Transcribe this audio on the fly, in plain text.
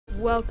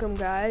Welcome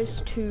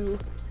guys to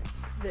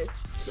the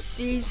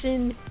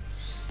season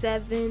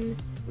 7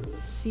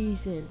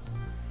 season.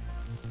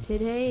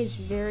 Today is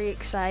very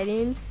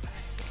exciting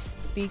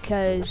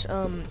because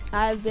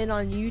I've been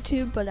on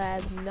YouTube but I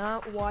have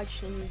not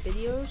watched any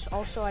videos.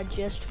 Also, I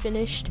just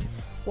finished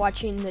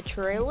watching the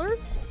trailer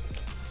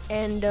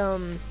and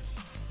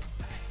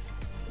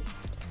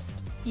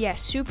yeah,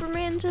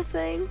 Superman's a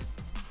thing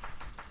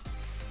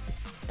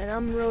and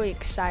I'm really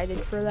excited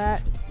for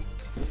that.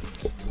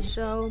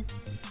 So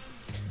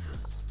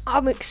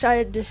I'm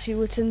excited to see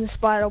what's in this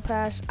battle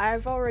pass.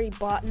 I've already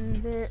bought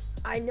it.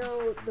 I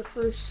know the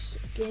first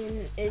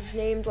skin is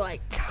named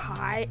like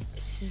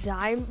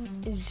Zymer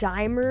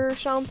or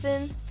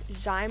something.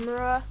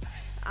 Zymera.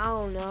 I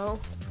don't know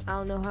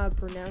how to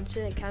pronounce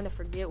it. I kind of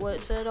forget what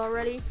it said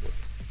already.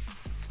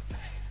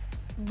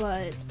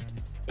 But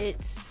it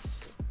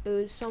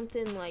was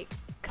something like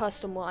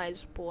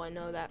customizable. I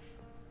know that.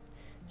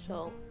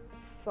 So,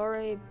 I've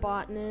already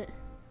bought it.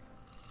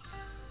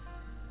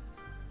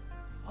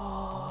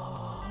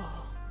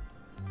 Oh,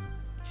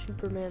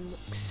 Superman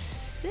looks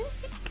sick.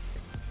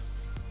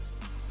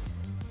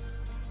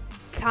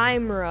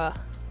 Chimera.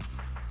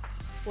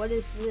 What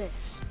is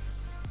this?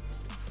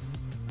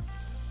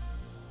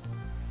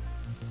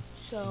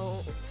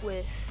 So,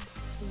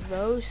 with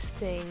those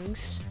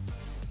things,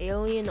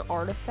 alien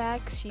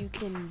artifacts, you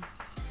can...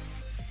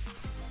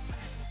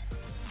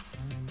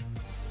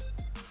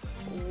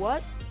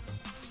 What?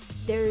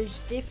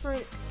 There's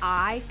different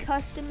eye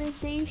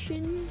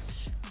customizations.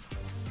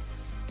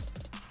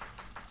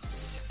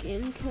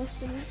 Skin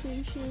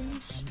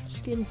customizations,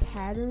 skin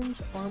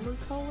patterns, armor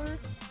color.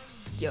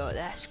 Yo,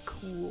 that's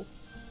cool.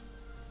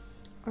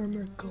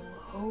 Armor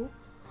glow.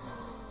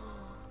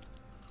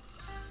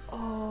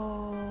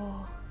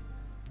 Oh.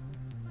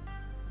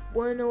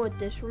 Wanna know what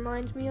this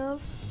reminds me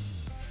of?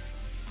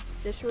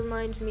 This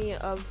reminds me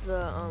of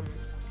the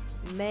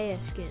Maya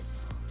skin.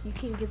 You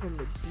can give him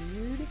a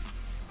beard.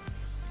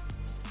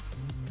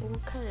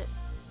 What kind of...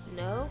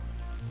 No?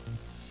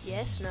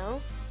 Yes, no?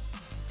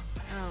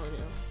 I don't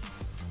know.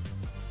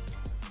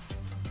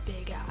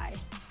 Big eye.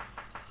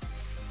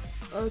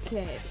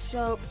 Okay,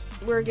 so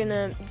we're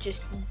gonna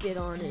just get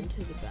on into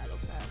the battle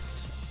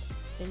pass.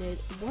 And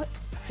what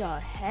the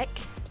heck?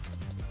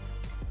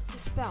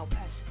 This battle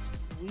pass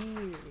is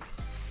weird.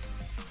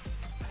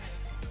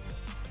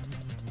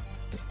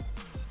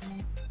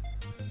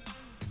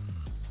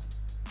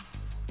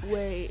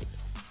 Wait.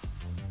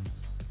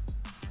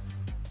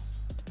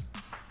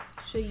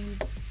 So you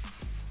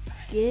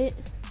get...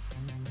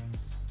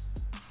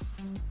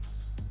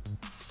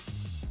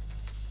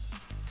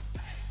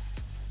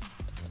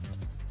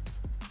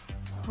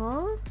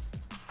 Huh?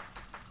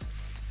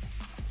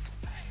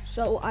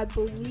 So I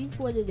believe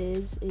what it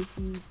is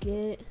you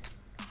get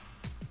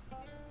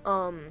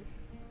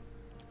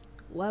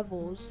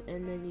levels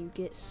and then you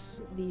get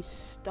these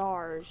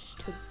stars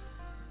to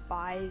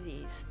buy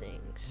these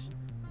things.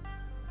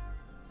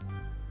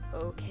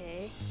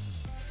 Okay.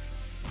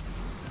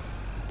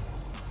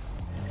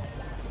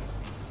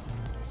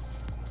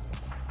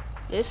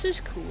 This is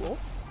cool.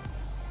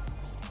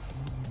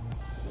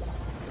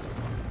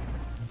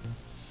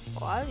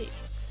 Why?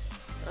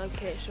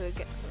 Okay, so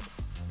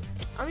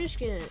I'm just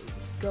gonna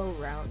go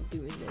around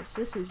doing this.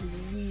 This is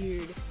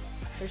weird.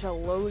 There's a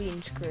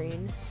loading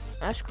screen.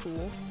 That's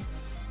cool.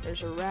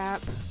 There's a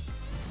wrap.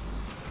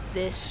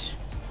 This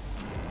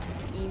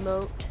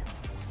emote.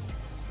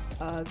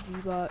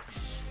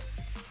 V-Bucks.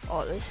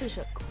 Oh, this is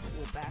a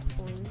cool back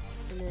bling.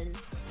 And then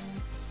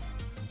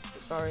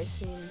we've already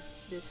seen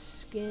this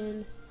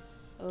skin.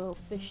 A little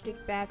fish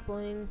stick back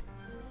bling.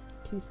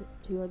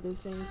 Two other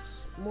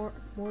things. More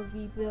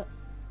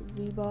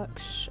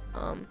V-Bucks.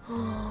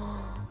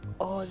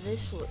 Oh,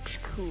 this looks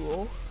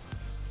cool.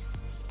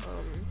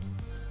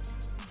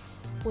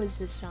 What does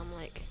this sound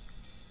like?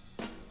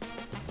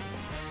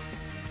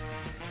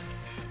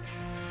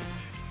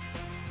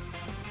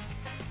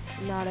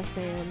 Not a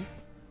fan.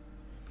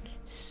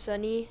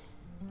 Sunny.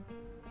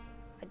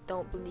 I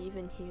don't believe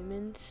in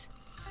humans.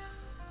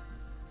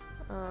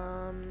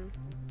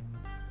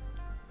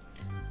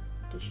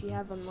 Does she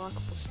have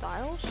unlockable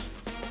styles?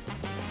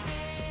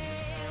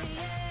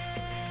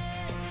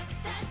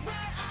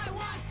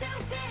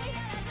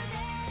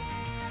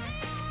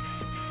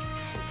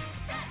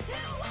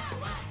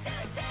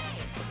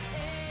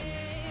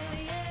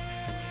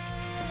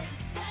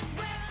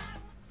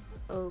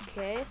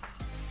 Okay.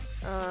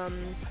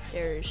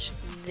 There's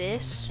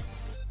this.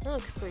 That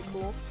looks pretty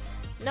cool.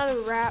 Another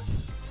wrap.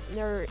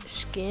 Another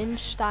skin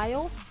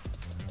style.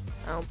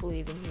 I don't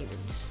believe in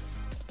humans.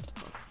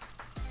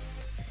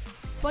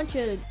 Bunch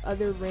of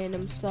other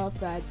random stuff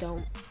that I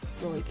don't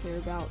really care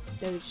about.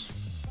 There's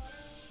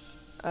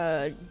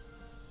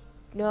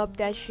nope,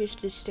 that's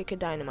just a stick of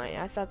dynamite.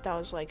 I thought that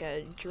was like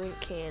a drink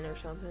can or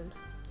something.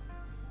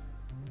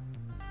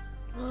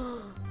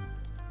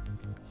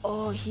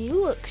 Oh, he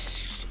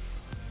looks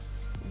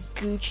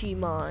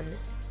Gucci-mon.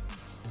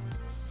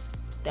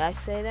 Did I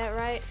say that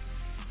right?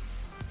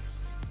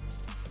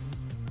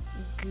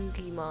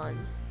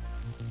 Gucci-mon.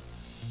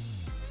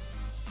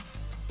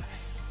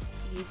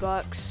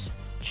 V-Bucks,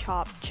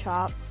 Chop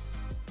Chop.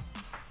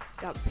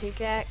 Got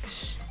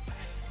Pickaxe,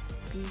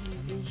 BB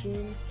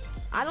Vision.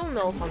 I don't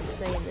know if I'm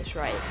saying this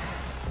right.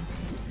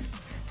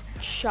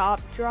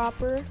 Chop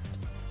Dropper.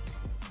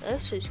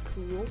 This is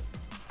cool.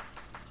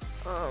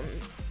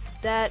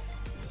 That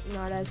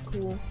not as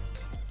cool.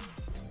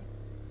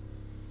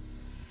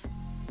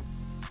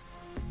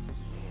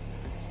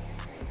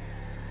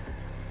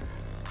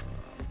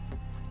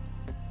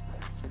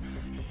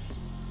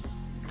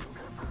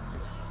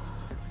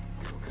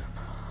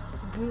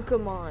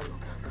 Gukamon.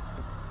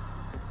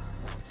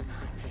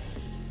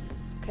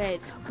 Okay,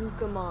 it's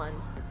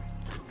Gukamon.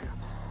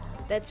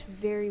 That's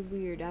very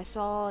weird. I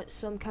saw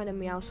some kind of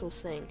Meowscles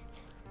thing.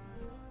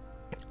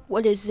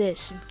 What is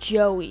this?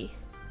 Joey.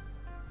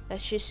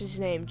 That's just his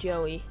name,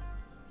 Joey.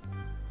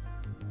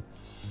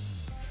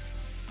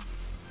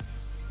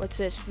 What's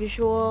this?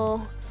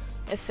 Visual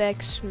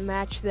effects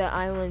match the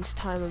island's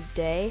time of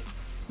day.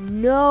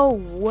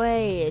 No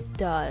way it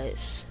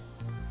does.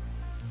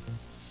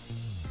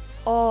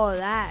 Oh,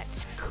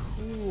 that's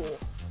cool.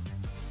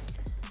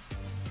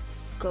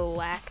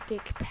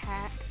 Galactic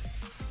Pack.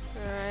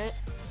 Alright.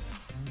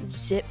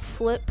 Zip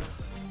Flip.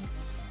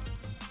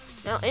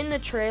 Now, in the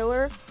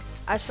trailer,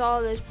 I saw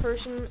this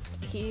person,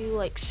 he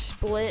like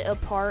split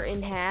apart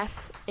in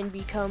half and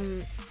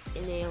become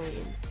an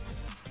alien.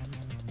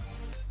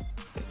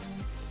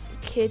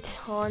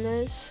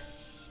 Katanas.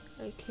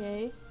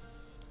 Okay.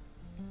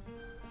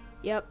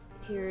 Yep,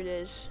 here it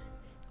is.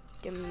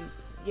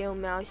 Yo,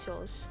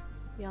 Meowscles.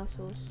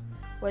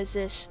 What is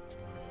this?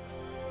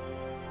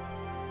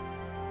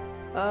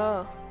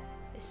 Oh.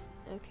 It's,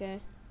 okay.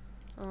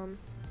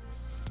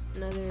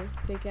 Another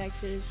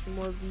pickaxes,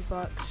 more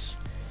V-Bucks.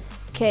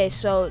 Okay,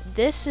 so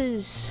this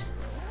is,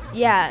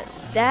 yeah,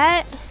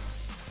 that,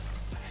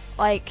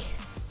 like,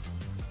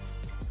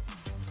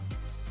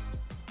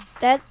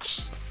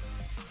 that's,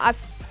 I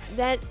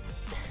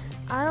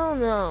don't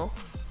know.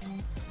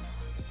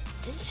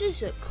 This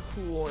is a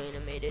cool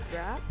animated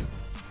rap.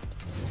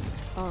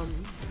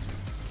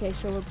 Okay,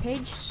 so we're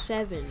page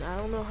 7. I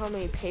don't know how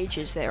many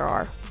pages there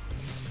are.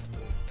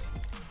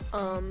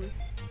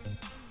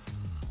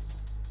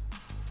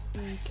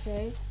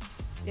 Okay.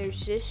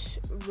 There's this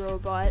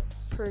robot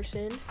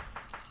person.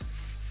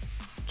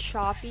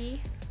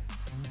 Choppy.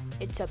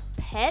 It's a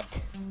pet.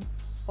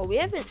 Oh, we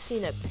haven't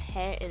seen a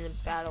pet in the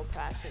Battle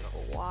Pass in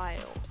a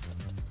while.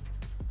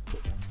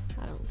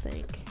 I don't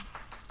think.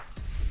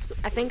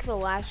 I think the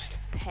last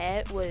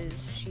pet was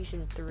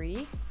season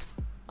 3.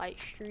 Light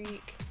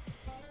Streak.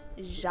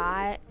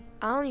 I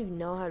don't even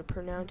know how to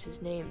pronounce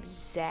his name.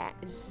 Zags.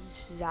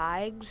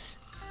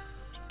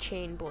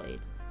 Chainblade.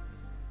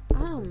 I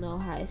don't know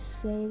how to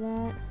say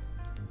that.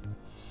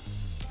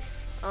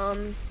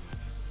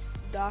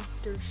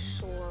 Dr.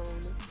 Sloan.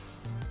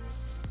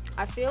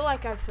 I feel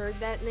like I've heard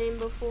that name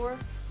before,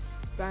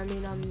 but I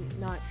mean, I'm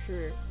not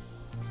sure.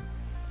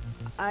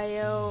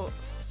 Io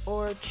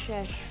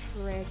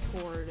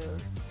Orchestrator.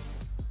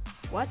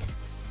 What?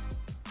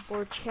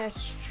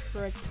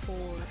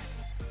 Orchestrator.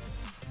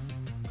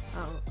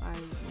 Oh, I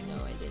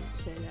know I didn't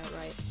say that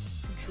right.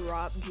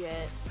 Drop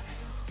Jet.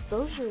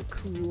 Those are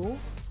cool.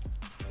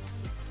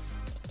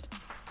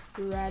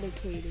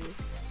 Eradicator.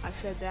 I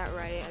said that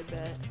right, I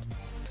bet.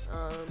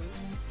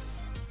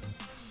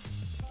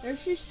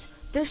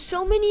 There's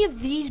so many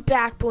of these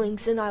back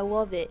blinks and I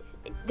love it.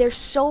 They're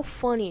so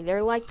funny.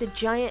 They're like the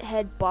giant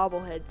head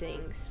bobblehead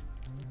things.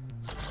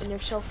 And they're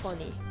so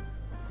funny.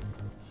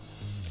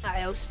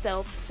 IO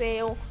Stealth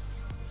Sail.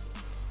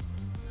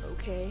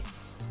 Okay.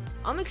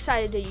 I'm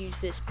excited to use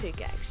this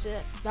pickaxe.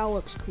 That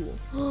looks cool.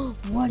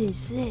 What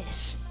is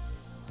this?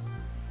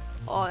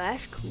 Oh,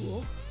 that's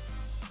cool.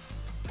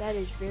 That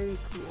is very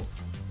cool.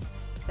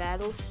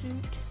 Battle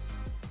suit.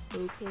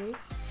 Okay.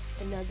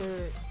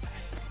 Another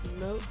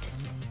emote.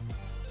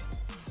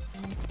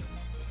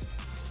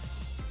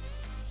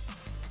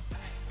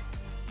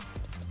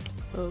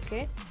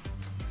 Okay.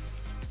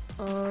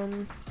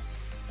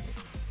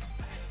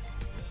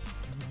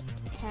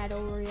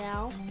 Cattle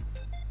Royale.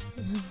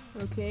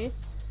 Okay.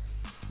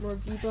 More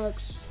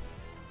V-Bucks.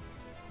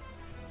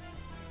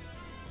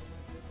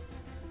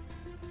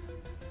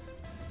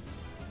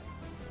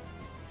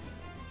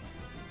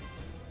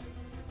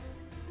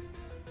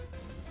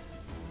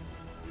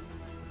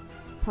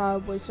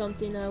 Probably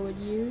something I would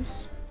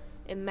use.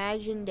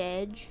 Imagined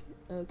Edge.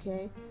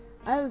 Okay.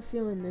 I have a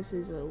feeling this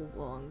is a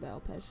long battle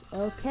pass.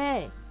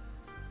 Okay.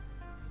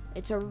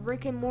 It's a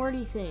Rick and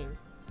Morty thing.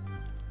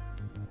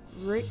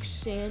 Rick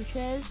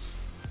Sanchez.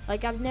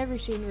 Like, I've never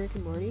seen Rick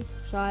and Morty,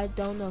 so I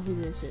don't know who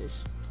this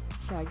is.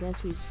 So I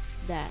guess he's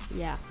that,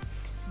 yeah.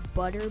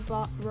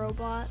 Butterbot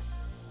Robot.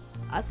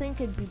 I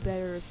think it'd be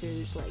better if it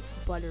was like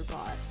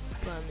Butterbot,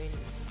 but I mean,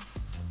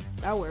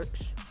 that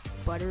works.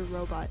 Butter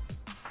Robot.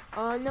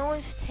 No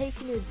one's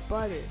taking his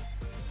butter.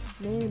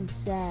 Man, I'm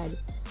sad.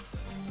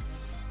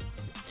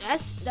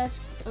 That's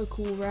a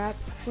cool rap.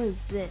 What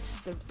is this?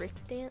 The Rick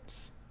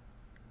Dance?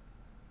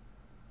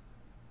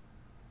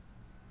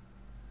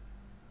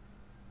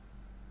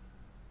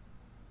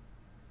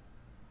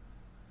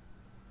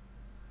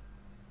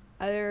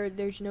 Either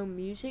there's no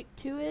music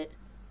to it,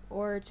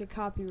 or it's a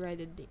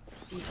copyrighted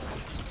music.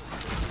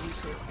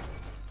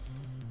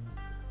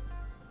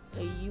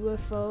 A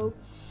UFO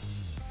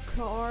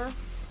car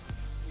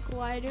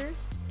glider.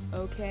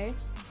 Okay.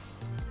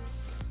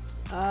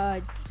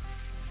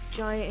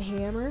 Giant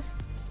hammer.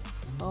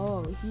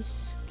 Oh,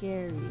 he's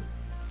scary.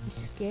 He's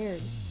scared.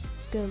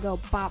 He's gonna go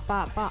bop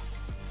bop bop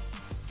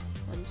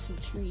on some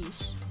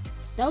trees.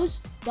 That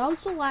was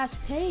the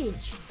last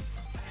page.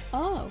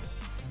 Oh.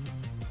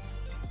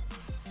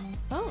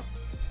 Oh.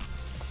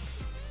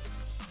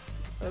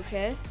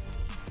 Okay.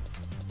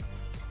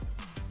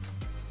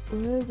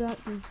 What are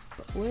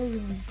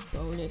these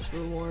bonus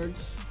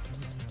rewards?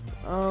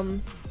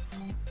 I'm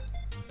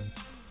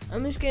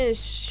just gonna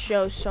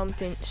show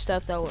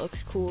stuff that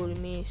looks cool to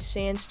me.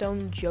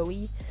 Sandstone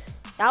Joey.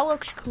 That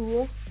looks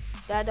cool.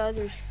 That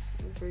other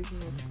version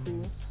looks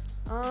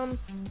cool.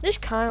 This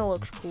kind of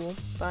looks cool,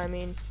 but I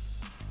mean,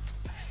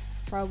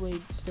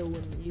 probably still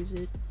wouldn't use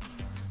it.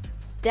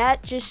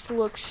 That just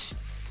looks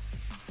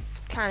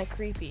kind of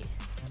creepy.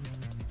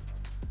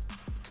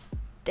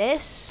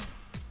 This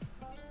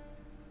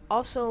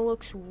also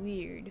looks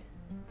weird.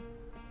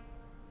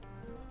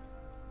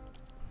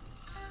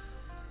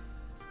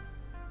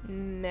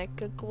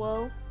 Mecha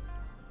Glow.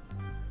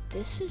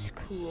 This is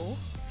cool.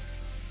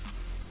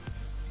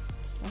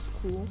 That's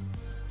cool.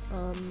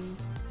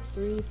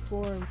 3,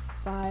 4, and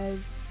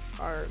 5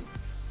 are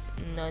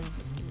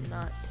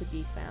not to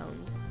be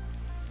found.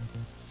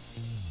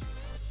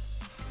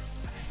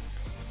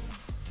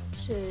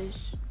 This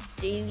is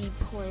Daily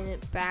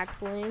Planet Back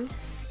Bling.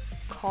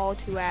 Call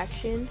to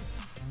action.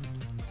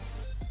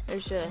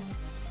 There's a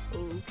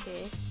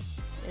okay.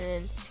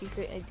 And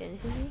secret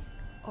identity.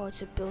 Oh,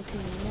 it's a built-in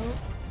emote.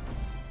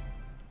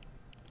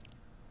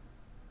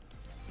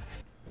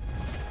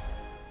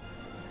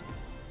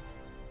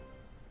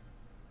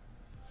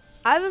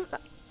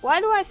 Why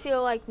do I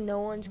feel like no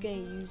one's gonna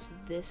use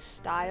this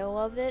style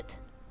of it?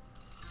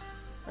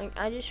 Like,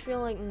 I just feel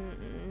like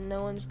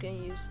no one's gonna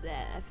use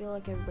that. I feel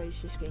like everybody's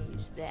just gonna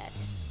use that.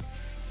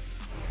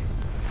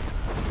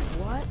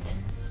 What?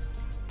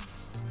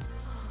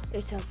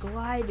 It's a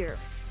glider.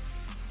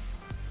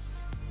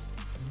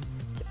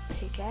 It's a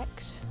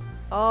pickaxe.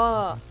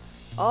 Oh,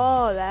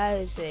 that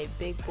is a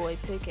big boy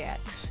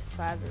pickaxe. If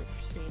I've ever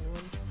seen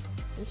one.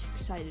 I'm just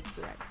excited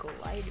for that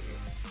glider.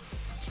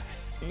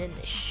 And then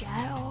the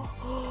shadow.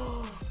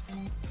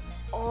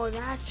 Oh,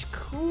 that's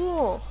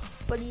cool.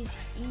 But he's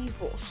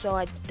evil, so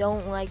I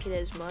don't like it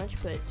as much,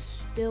 but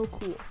it's still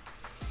cool.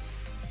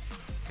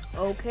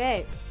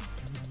 Okay.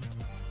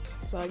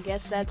 So I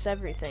guess that's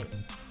everything.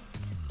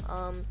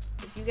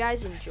 If you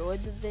guys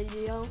enjoyed the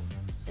video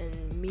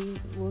and me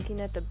looking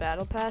at the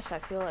battle pass, I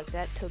feel like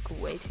that took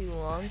way too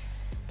long.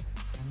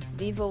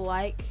 Leave a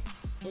like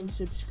and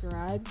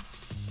subscribe,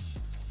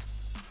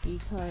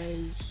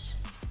 because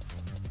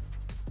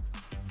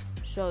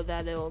so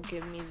that it'll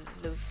give me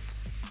the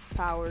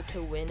power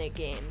to win a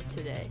game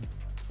today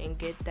and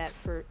get that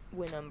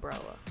win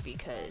umbrella,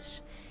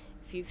 because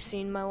if you've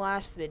seen my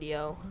last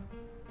video,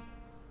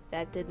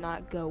 that did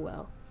not go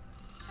well.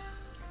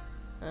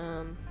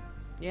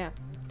 Yeah.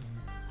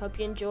 Hope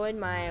you enjoyed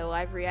my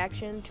live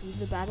reaction to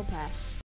the battle pass.